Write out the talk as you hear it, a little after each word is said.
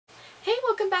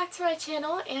back to my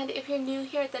channel, and if you're new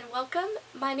here then welcome.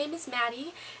 My name is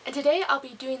Maddie and today I'll be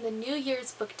doing the New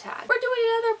Year's book tag. We're doing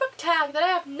another book tag that I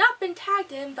have not been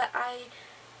tagged in, but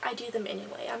I do them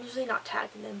anyway. I'm usually not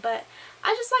tagged in them, but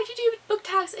I just like to do book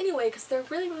tags anyway because they're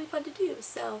really fun to do.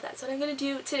 So that's what I'm going to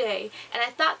do today. And I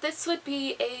thought this would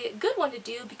be a good one to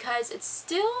do because it's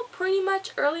still pretty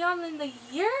much early on in the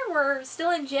year. We're still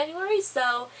in January,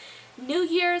 so New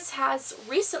Year's has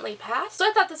recently passed, so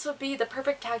I thought this would be the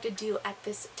perfect tag to do at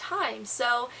this time.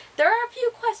 So there are a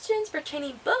few questions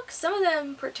pertaining books. Some of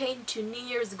them pertain to New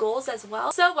Year's goals as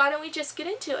well. So why don't we just get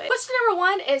into it? Question number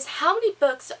 1 is, how many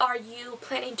books are you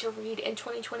planning to read in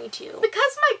 2022?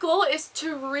 Because my goal is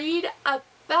to read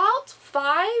about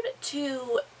 5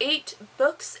 to 8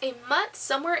 books a month,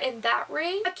 somewhere in that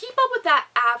range. I keep up with that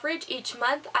average each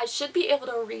month. I should be able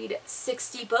to read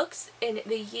 60 books in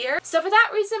the year. So for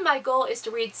that reason, my goal is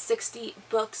to read 60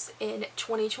 books in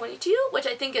 2022, which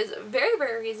I think is very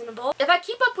reasonable. If I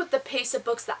keep up with the pace of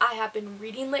books that I have been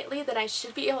reading lately, then I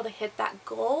should be able to hit that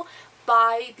goal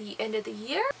by the end of the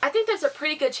year. I think there's a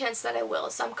pretty good chance that I will,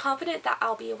 so I'm confident that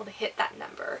I'll be able to hit that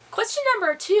number. Question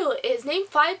number 2 is, name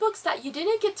 5 books that you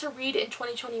didn't get to read in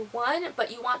 2021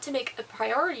 but you want to make a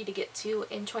priority to get to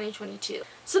in 2022.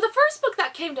 So the first book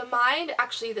that came to mind,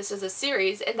 actually this is a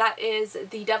series, and that is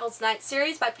the Devil's Night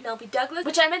series by Penelope Douglas,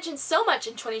 which I mentioned so much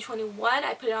in 2021.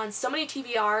 I put it on so many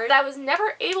TBRs that I was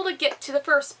never able to get to the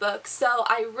first book, so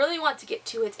I really want to get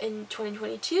to it in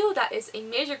 2022. That is a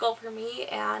major goal for me,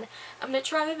 and I'm going to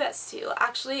try my best to.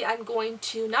 Actually, I'm going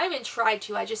to not even try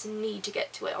to, I just need to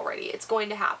get to it already. It's going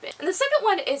to happen. And the second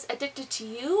one is Addicted to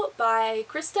You by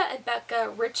Krista and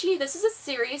Becca Ritchie. This is a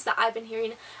series that I've been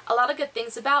hearing a lot of good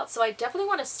things about, so I definitely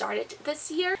want to start it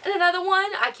this year. And another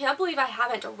one, I can't believe I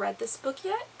haven't read this book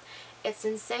yet. It's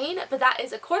insane, but that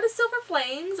is A Court of Silver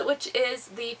Flames, which is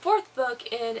the 4th book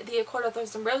in the A Court of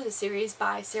Thorns and Roses series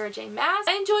by Sarah J. Maas.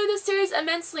 I enjoy this series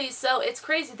immensely, so it's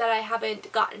crazy that I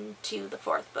haven't gotten to the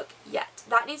 4th book yet.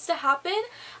 That needs to happen.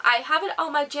 I have it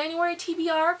on my January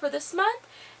TBR for this month,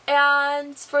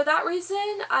 and for that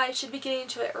reason, I should be getting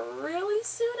to it really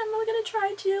soon. I'm really going to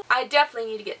try to. I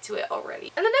definitely need to get to it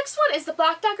already. And the next one is the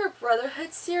Black Dagger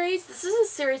Brotherhood series. This is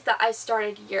a series that I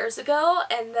started years ago,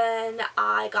 and then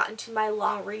I got into my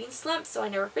long reading slump, so I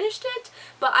never finished it.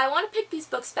 But I want to pick these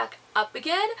books back up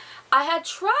again. I had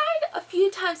tried a few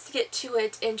times to get to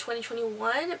it in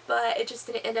 2021, but it just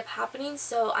didn't end up happening,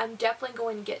 so I'm definitely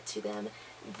going to get to them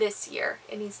this year.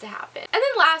 It needs to happen. And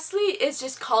then lastly is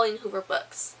just Colleen Hoover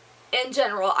books. In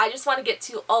general, I just want to get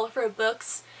to all of her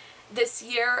books this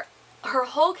year. Her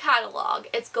whole catalog,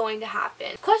 it's going to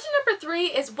happen. Question number 3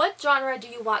 is, what genre do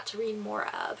you want to read more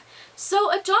of?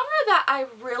 So a genre that I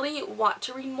really want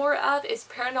to read more of is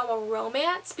paranormal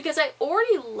romance, because I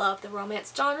already love the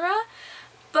romance genre,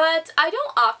 but I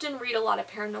don't often read a lot of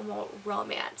paranormal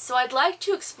romance. So I'd like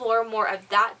to explore more of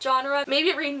that genre.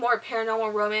 Maybe read more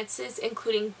paranormal romances,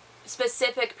 including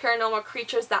specific paranormal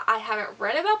creatures that I haven't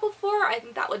read about before. I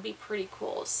think that would be pretty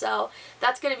cool. So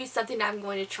that's going to be something I'm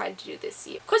going to try to do this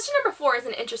year. Question number 4 is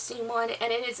an interesting one,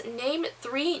 and it is, name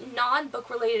 3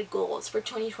 non-book related goals for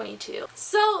 2022.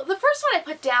 So the first one I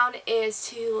put down is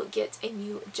to get a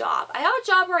new job. I have a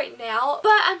job right now,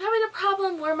 but I'm having a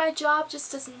problem where my job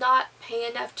just does not pay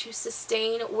enough to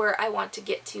sustain where I want to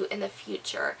get to in the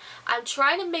future. I'm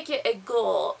trying to make it a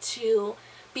goal to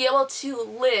be able to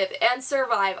live and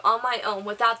survive on my own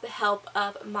without the help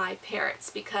of my parents,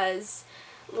 because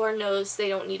Lord knows they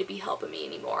don't need to be helping me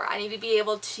anymore. I need to be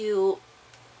able to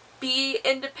be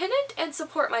independent and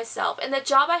support myself, and the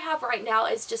job I have right now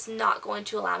is just not going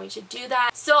to allow me to do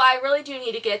that. So I really do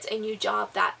need to get a new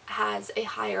job that has a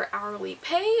higher hourly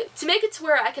pay to make it to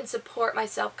where I can support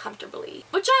myself comfortably,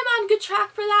 which I'm on good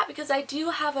track for that because I do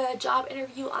have a job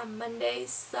interview on Monday,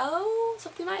 so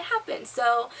something might happen.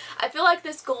 So I feel like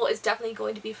this goal is definitely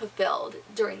going to be fulfilled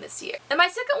during this year. And my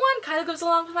second one kind of goes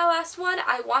along with my last one.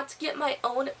 I want to get my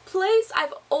own place.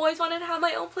 I've always wanted to have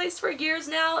my own place for years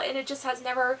now, and it just has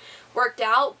never worked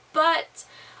out, but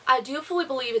I do fully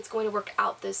believe it's going to work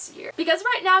out this year. Because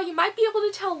right now you might be able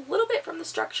to tell a little bit from the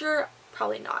structure,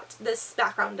 probably not. This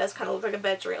background does kind of look like a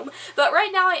bedroom, but right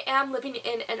now I am living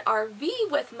in an RV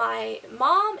with my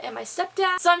mom and my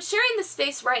stepdad. So I'm sharing the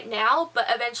space right now, but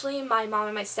eventually my mom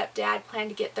and my stepdad plan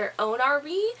to get their own RV.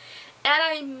 And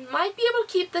I might be able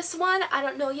to keep this one. I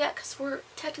don't know yet because we're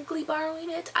technically borrowing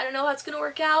it. I don't know how it's going to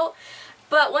work out.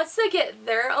 But once they get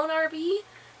their own RV,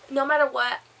 no matter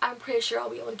what, I'm pretty sure I'll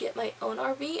be able to get my own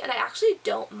RV. And I actually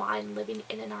don't mind living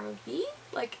in an RV.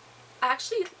 Like, I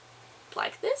actually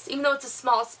like this. Even though it's a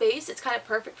small space, it's kind of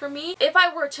perfect for me. If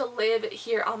I were to live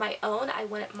here on my own, I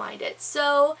wouldn't mind it.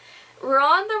 So we're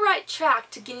on the right track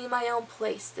to getting my own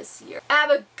place this year. I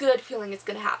have a good feeling it's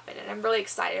going to happen, and I'm really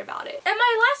excited about it. And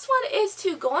my last one is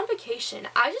to go on vacation.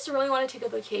 I just really want to take a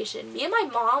vacation. Me and my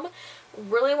mom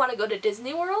really want to go to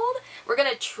Disney World. We're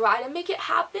going to try to make it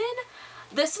happen.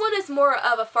 This one is more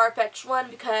of a far-fetched one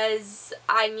because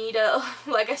I need to,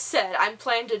 like I said, I'm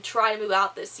planning to try to move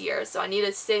out this year, so I need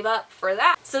to save up for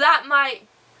that. So that might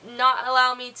not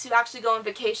allow me to actually go on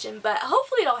vacation, but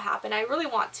hopefully it'll happen. I really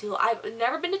want to. I've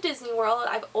never been to Disney World.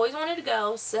 I've always wanted to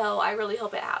go, so I really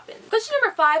hope it happens. Question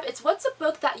number 5 is, what's a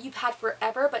book that you've had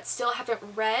forever but still haven't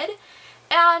read?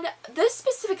 And this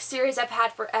specific series I've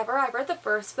had forever. I've read the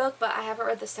first book, but I haven't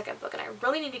read the second book, and I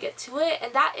really need to get to it,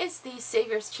 and that is the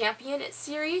Savior's Champion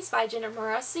series by Jenna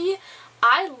Morassi.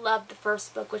 I loved the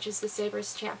first book, which is the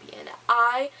Savior's Champion.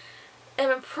 I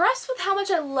am impressed with how much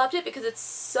I loved it because it's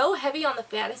so heavy on the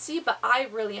fantasy, but I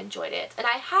really enjoyed it. And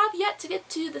I have yet to get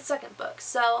to the second book,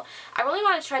 so I really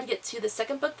want to try to get to the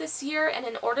second book this year, and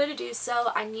in order to do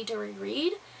so, I need to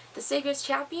reread the Savior's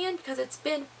Champion because it's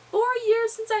been 4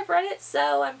 years since I've read it,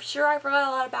 so I'm sure I forgot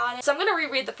a lot about it. So I'm going to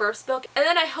reread the first book, and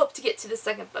then I hope to get to the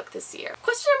second book this year.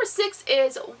 Question number 6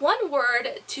 is, one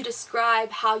word to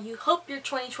describe how you hope your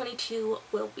 2022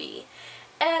 will be.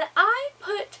 And I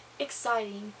put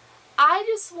exciting. I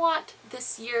just want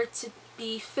this year to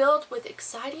be filled with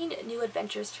exciting new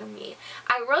adventures for me.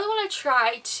 I really want to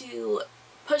try to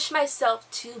push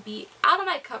myself to be out of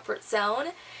my comfort zone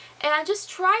and just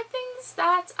try things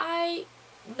that I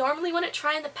normally wouldn't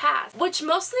try in the past, which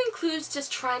mostly includes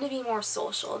just trying to be more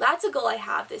social. That's a goal I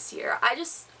have this year.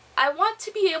 I want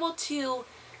to be able to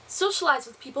socialize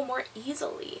with people more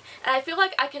easily, and I feel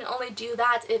like I can only do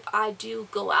that if I do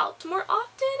go out more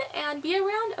often and be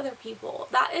around other people.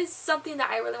 That is something that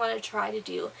I really want to try to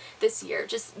do this year.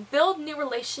 Just build new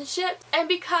relationships and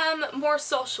become more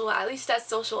social, at least as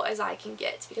social as I can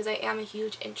get, because I am a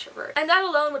huge introvert. And that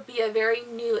alone would be a very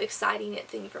new, exciting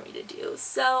thing for me to do.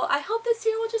 So I hope this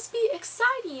year will just be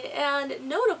exciting and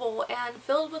notable and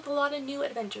filled with a lot of new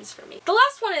adventures for me. The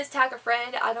last one is tag a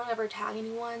friend. I don't ever tag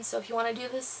anyone, so if you want to do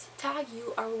this tag,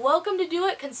 you are welcome to do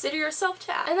it. Consider yourself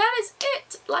tagged. And that is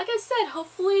it. Like I said,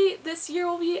 hopefully this year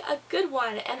will be a good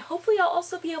one, and hopefully I'll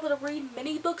also be able to read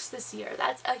many books this year.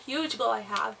 That's a huge goal I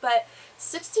have, but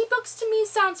 60 books to me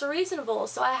sounds reasonable,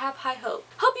 so I have high hope.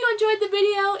 Hope you enjoyed the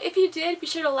video. If you did, be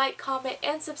sure to like, comment,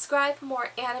 and subscribe for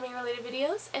more anime related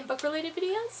videos and book related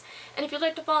videos. And if you'd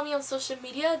like to follow me on social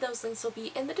media, those links will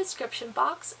be in the description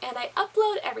box, and I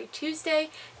upload every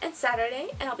Tuesday and Saturday,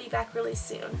 and I'll be back really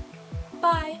soon.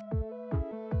 Bye!